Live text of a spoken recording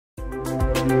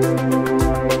I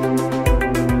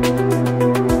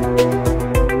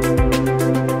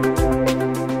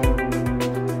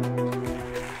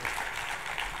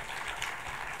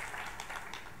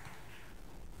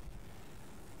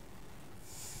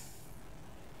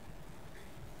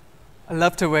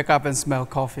love to wake up and smell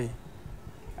coffee.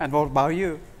 And what about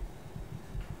you?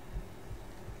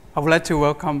 I would like to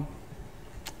welcome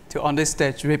to on this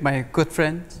stage with my good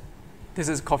friend. This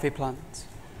is Coffee Plant.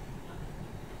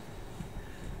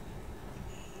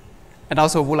 And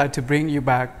also would like to bring you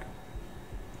back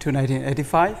to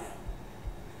 1985,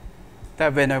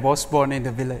 that when I was born in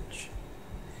the village.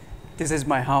 This is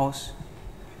my house.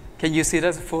 Can you see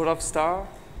that's full of stars?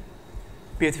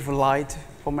 Beautiful light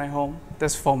for my home.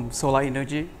 That's from solar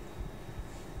energy.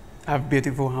 I have a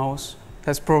beautiful house.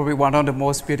 That's probably one of the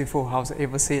most beautiful houses I've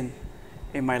ever seen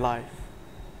in my life.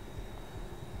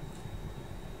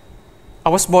 I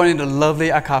was born in a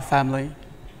lovely Akha family,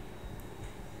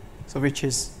 so which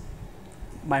is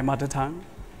my mother tongue.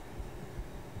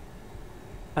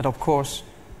 And of course,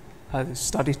 I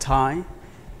studied Thai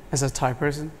as a Thai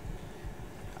person.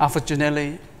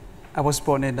 Unfortunately, I was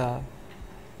born in a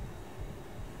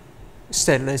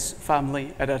stateless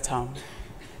family at that time.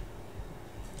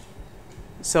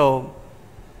 So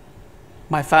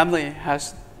my family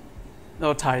has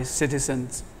no Thai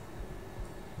citizens.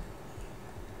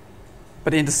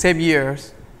 But in the same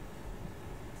years,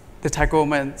 the Thai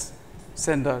government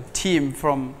sent a team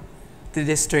from the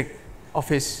district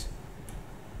office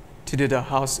to do the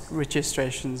house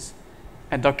registrations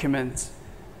and document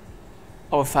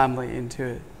our family into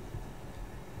it.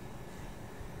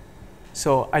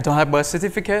 So I don't have birth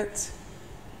certificate,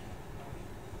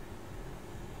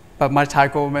 but my Thai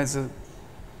government is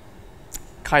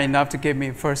kind enough to give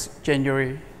me 1st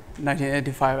January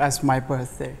 1985 as my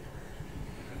birthday.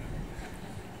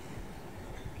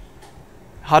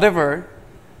 However,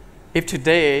 if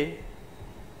today,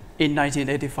 in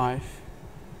 1985,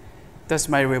 that's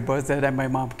my real birthday that my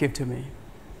mom gave to me.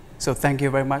 So thank you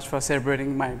very much for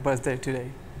celebrating my birthday today.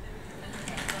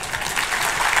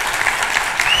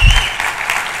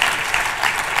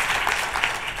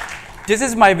 This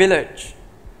is my village.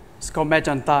 It's called Mae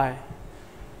Chan Tai.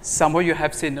 Some of you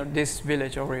have seen this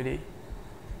village already,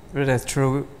 whether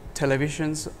through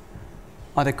televisions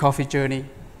on the coffee journey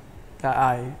that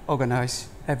I organize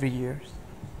every year.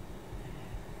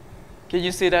 Can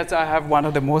you see that I have one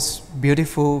of the most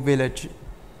beautiful villages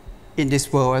in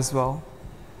this world as well?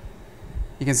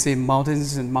 You can see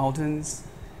mountains and mountains,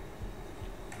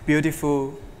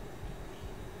 beautiful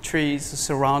trees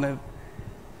surrounded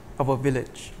our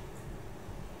village,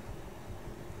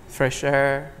 fresh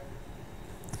air.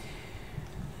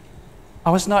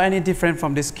 I was not any different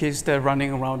from these kids that are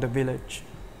running around the village.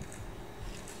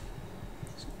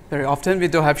 Very often we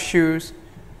don't have shoes,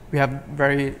 we have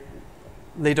very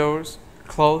little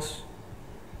clothes,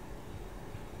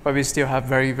 but we still have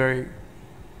very, very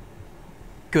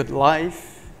good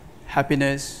life,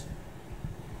 happiness.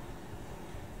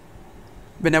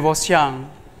 When I was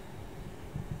young,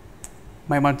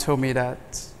 my mom told me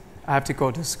that I have to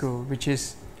go to school, which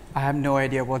is, I have no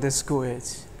idea what the school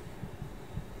is.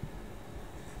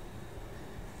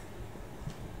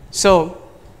 So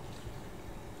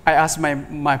I asked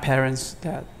my parents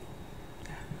that,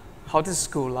 how is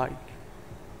school like?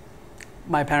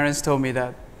 My parents told me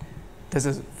that there's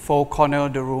a four corner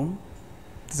of the room.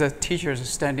 There's a teacher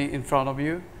standing in front of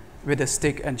you with a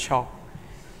stick and chalk.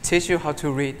 Teach you how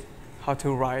to read, how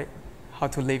to write, how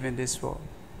to live in this world.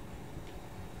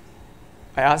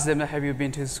 I asked them, have you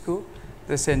been to school?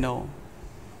 They said no.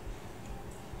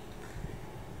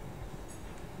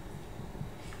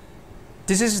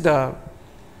 This is the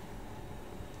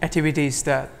activities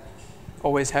that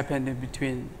always happen in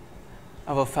between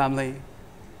our family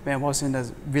when I was in the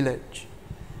village.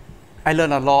 I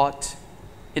learned a lot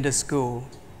in the school,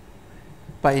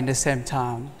 but in the same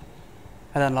time,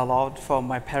 I learned a lot from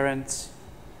my parents.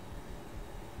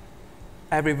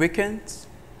 Every weekend,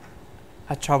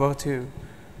 I travel to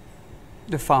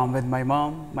the farm with my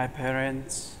mom, my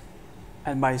parents,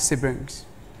 and my siblings.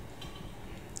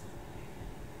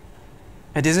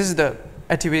 And this is the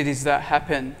activities that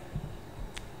happen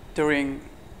during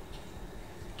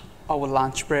our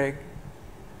lunch break.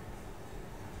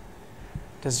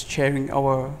 Just sharing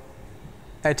our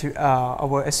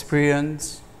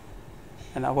experience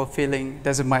and our feeling.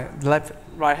 There's my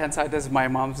right hand side, there's my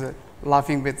mom's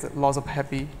laughing with lots of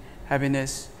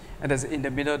happiness. And there's in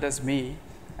the middle, there's me.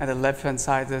 And the left hand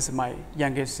side, there's my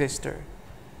youngest sister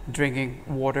drinking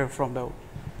water from the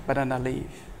banana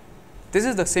leaf. This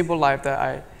is the simple life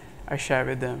that I share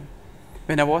with them.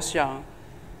 When I was young,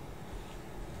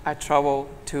 I travel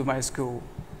to my school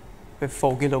with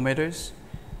 4 kilometers,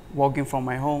 walking from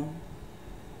my home,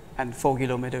 and 4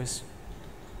 kilometers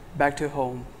back to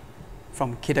home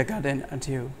from kindergarten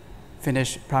until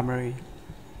finish primary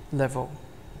level.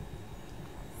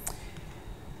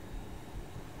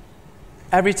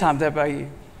 Every time that I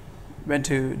went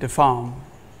to the farm,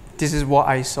 this is what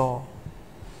I saw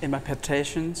in my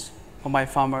plantations or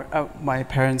my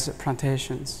parents'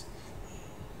 plantations.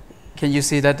 Can you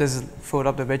see that there's full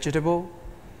of the vegetable,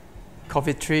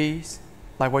 coffee trees,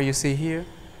 like what you see here,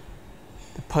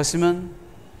 the persimmon,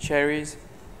 cherries,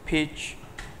 peach.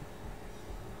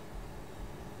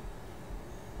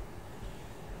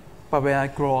 But when I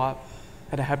grow up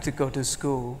and I have to go to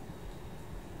school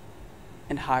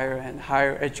and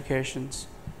higher educations,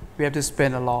 we have to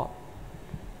spend a lot.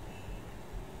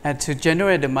 And to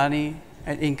generate the money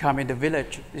and income in the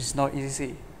village is not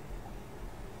easy.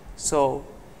 So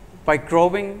by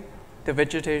growing the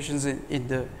vegetations in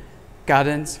the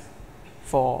gardens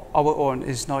for our own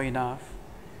is not enough.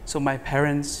 So my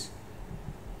parents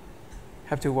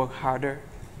have to work harder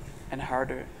and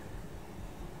harder.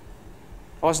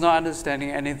 I was not understanding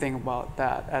anything about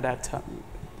that at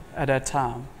that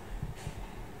time.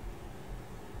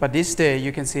 But this day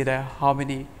you can see that how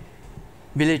many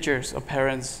villagers or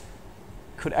parents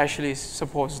could actually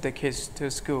support their kids to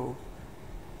school.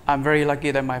 I'm very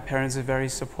lucky that my parents are very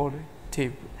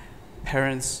supportive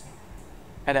parents,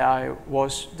 and I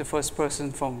was the first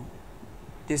person from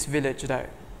this village that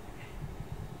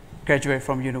graduated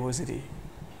from university.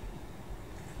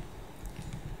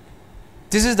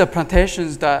 This is the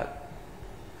plantations that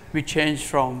we changed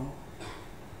from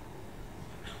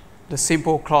the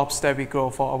simple crops that we grow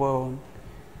for our own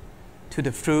to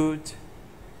the fruit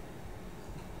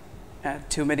and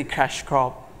to many cash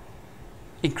crops,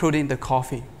 including the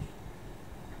coffee.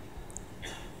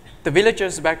 The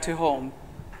villagers back to home,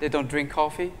 they don't drink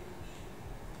coffee.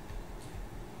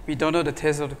 We don't know the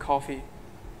taste of the coffee.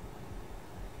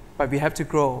 But we have to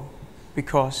grow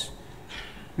because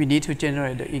we need to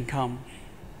generate the income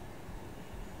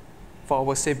for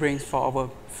our siblings, for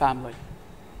our family.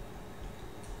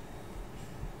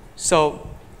 So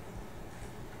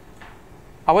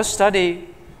I was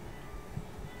studying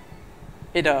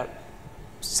in a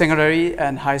secondary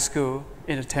and high school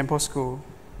in a temple school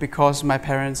because my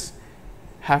parents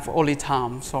have only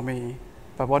time for me.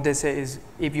 But what they say is,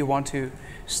 if you want to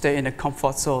stay in a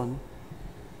comfort zone,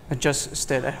 just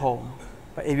stay at home.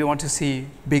 But if you want to see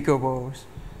bigger worlds,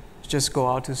 just go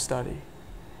out to study.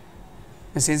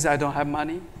 And since I don't have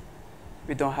money,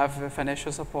 we don't have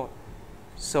financial support,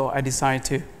 so I decided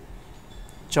to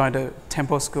join the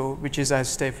temple school, which is I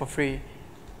stay for free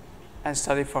and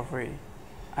study for free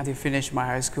until finish my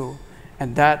high school.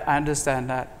 And that I understand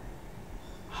that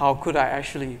how could I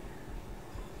actually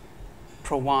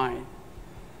provide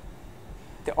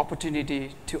the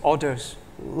opportunity to others,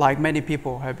 like many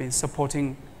people have been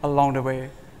supporting along the way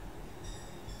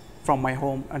from my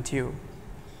home until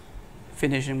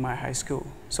finishing my high school.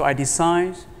 So I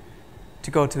decided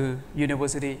to go to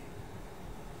university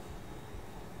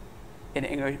in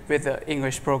English with the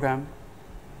English program,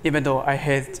 even though I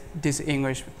hate this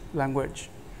English language.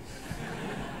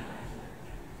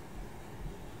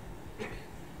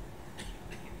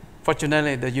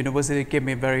 Fortunately, the university gave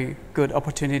me a very good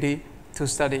opportunity to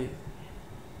study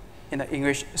in the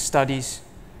English studies,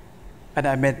 and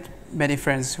I met many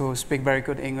friends who speak very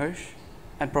good English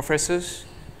and professors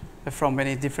from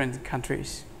many different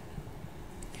countries.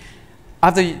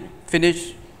 After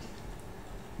finished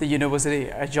the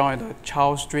university, I joined the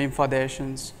Child's Dream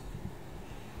Foundations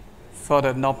for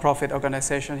the non-profit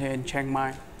organization here in Chiang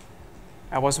Mai.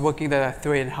 I was working there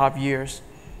 3.5 years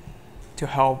to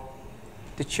help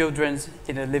the children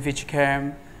in the refugee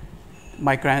camp,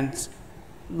 migrant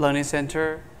learning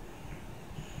center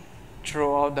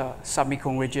throughout the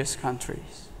sub-Mekong regions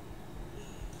countries.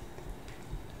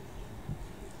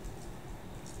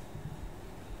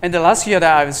 And the last year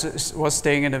that I was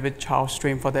staying in the Child's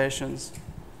Dream Foundations,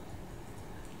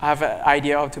 I have an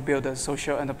idea of to build a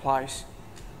social enterprise.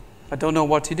 I don't know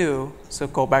what to do, so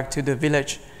go back to the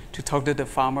village to talk to the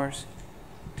farmers,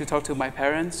 to talk to my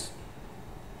parents.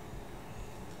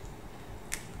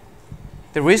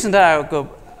 The reason that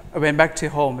I went back to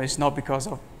home is not because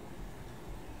of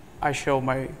I show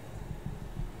my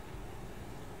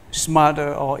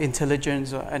smarter or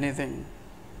intelligence or anything,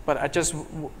 but I just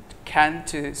can't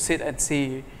to sit and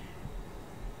see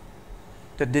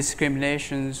the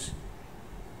discriminations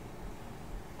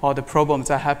or the problems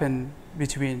that happen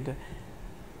between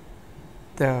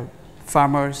the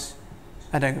farmers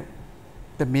and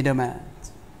the middleman.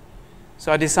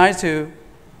 So I decided to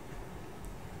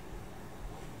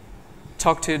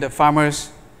talk to the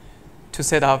farmers to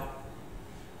set up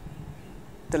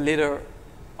the little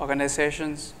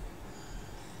organizations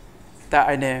that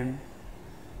I named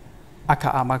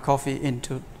AKHA AMA Coffee in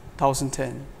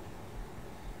 2010.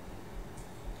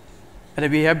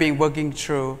 And we have been working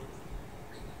through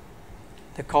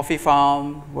the coffee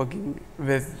farm, working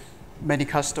with many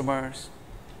customers,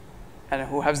 and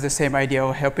who have the same idea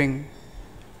of helping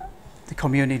the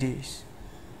communities.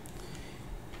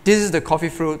 This is the coffee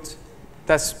fruit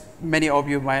that many of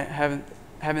you might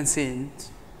haven't seen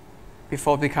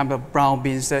before it become a brown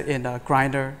beans in a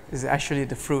grinder. Is actually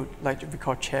the fruit like we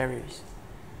call cherries.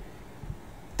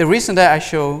 The reason that I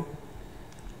show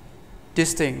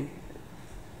this thing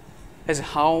is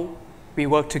how we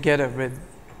work together with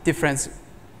different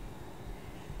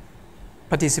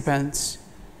participants,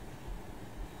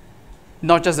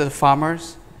 not just the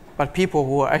farmers, but people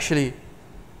who actually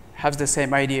have the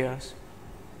same ideas,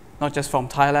 not just from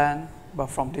Thailand, but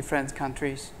from different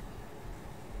countries,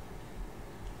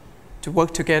 to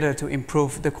work together to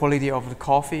improve the quality of the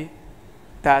coffee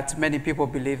that many people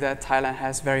believe that Thailand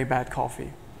has very bad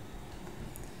coffee.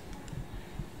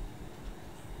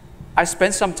 I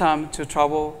spent some time to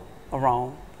travel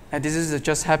around, and this is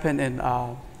just happened in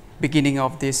beginning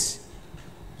of this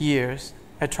year.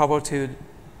 I traveled to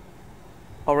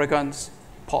Oregon,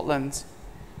 Portland,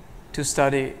 to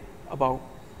study about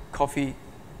coffee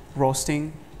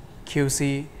roasting,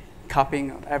 QC,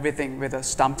 cupping, everything with a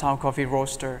Stumptown coffee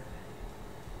roaster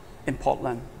in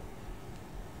Portland.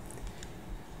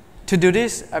 To do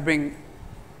this, I bring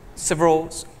several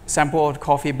samples of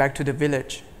coffee back to the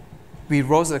village. We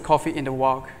roast the coffee in the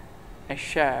wok and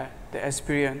share the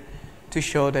experience to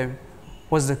show them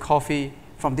what the coffee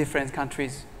from different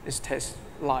countries is tastes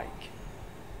like.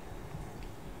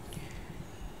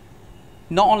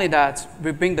 Not only that,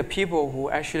 we bring the people who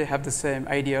actually have the same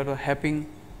idea of helping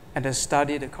and then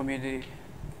study the community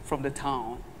from the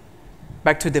town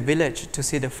back to the village to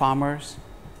see the farmers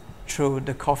through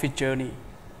the coffee journey.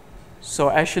 So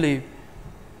actually,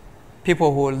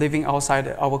 people who are living outside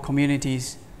our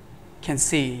communities can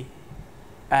see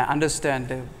and understand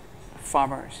the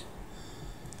farmers.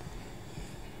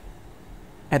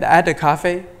 And at the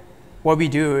cafe, what we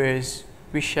do is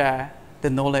we share the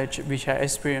knowledge, we share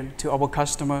experience to our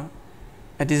customer.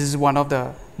 And this is one of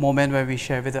the moments where we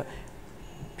share with the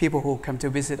people who come to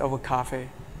visit our cafe.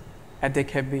 And they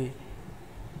can be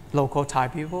local Thai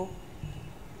people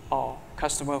or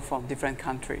customers from different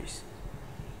countries.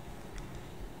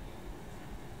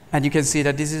 And you can see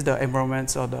that this is the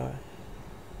environment or the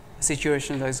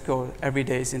situation that goes every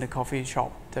day in the coffee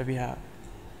shop that we have.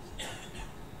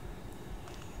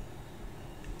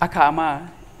 AKHA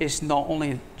AMA is not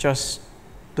only just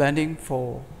blending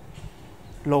for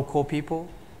local people,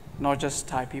 not just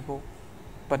Thai people,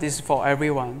 but it's for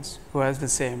everyone who has the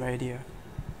same idea.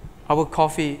 Our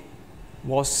coffee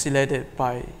was selected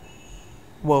by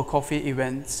World Coffee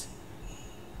Events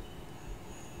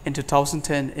in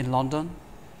 2010 in London,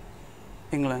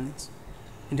 England,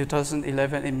 in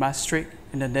 2011 in Maastricht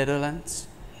in the Netherlands,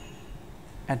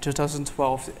 and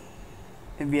 2012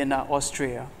 in Vienna,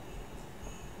 Austria.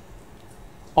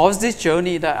 All this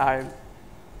journey that I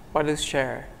want to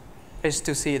share is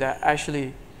to see that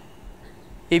actually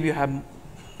if you have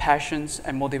passions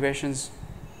and motivations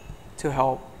to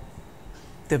help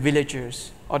the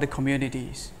villagers or the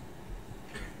communities,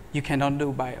 you cannot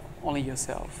do by only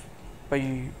yourself, but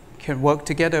you can work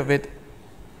together with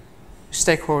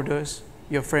stakeholders,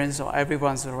 your friends, or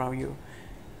everyone around you.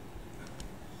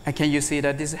 And can you see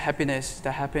that this happiness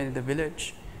that happened in the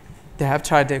village? They have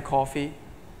tried their coffee,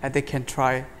 and they can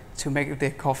try to make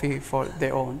their coffee for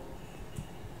their own.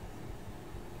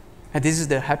 And this is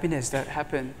the happiness that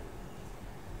happened.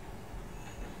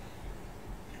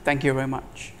 Thank you very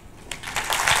much.